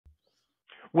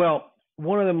Well,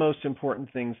 one of the most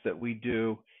important things that we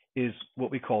do is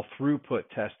what we call throughput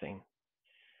testing.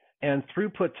 And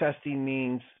throughput testing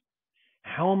means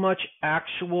how much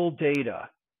actual data,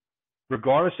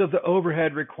 regardless of the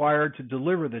overhead required to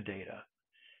deliver the data,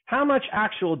 how much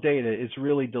actual data is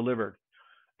really delivered,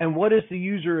 and what is the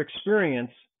user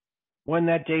experience when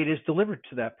that data is delivered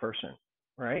to that person,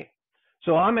 right?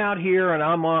 So I'm out here and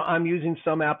I'm using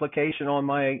some application on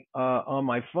my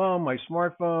phone, my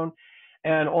smartphone,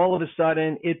 and all of a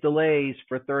sudden it delays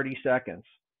for 30 seconds.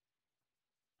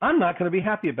 I'm not going to be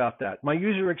happy about that. My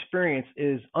user experience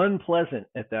is unpleasant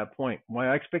at that point.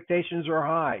 My expectations are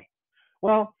high.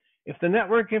 Well, if the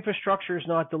network infrastructure is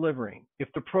not delivering,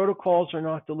 if the protocols are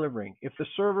not delivering, if the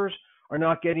servers are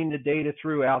not getting the data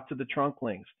through out to the trunk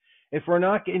links, if we're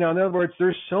not, in other words,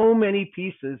 there's so many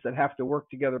pieces that have to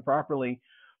work together properly,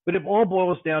 but it all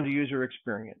boils down to user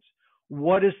experience.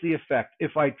 What is the effect?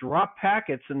 If I drop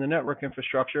packets in the network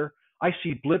infrastructure, I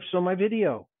see blips on my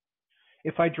video.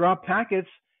 If I drop packets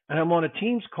and I'm on a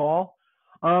Teams call,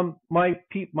 my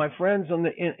friends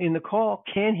in the call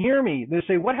can't hear me. They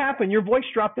say, "What happened? Your voice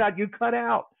dropped out. You cut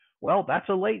out." Well, that's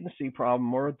a latency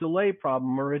problem or a delay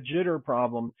problem or a jitter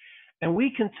problem. And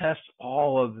we can test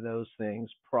all of those things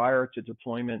prior to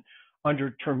deployment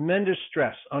under tremendous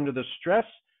stress, under the stress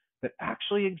that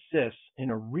actually exists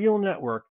in a real network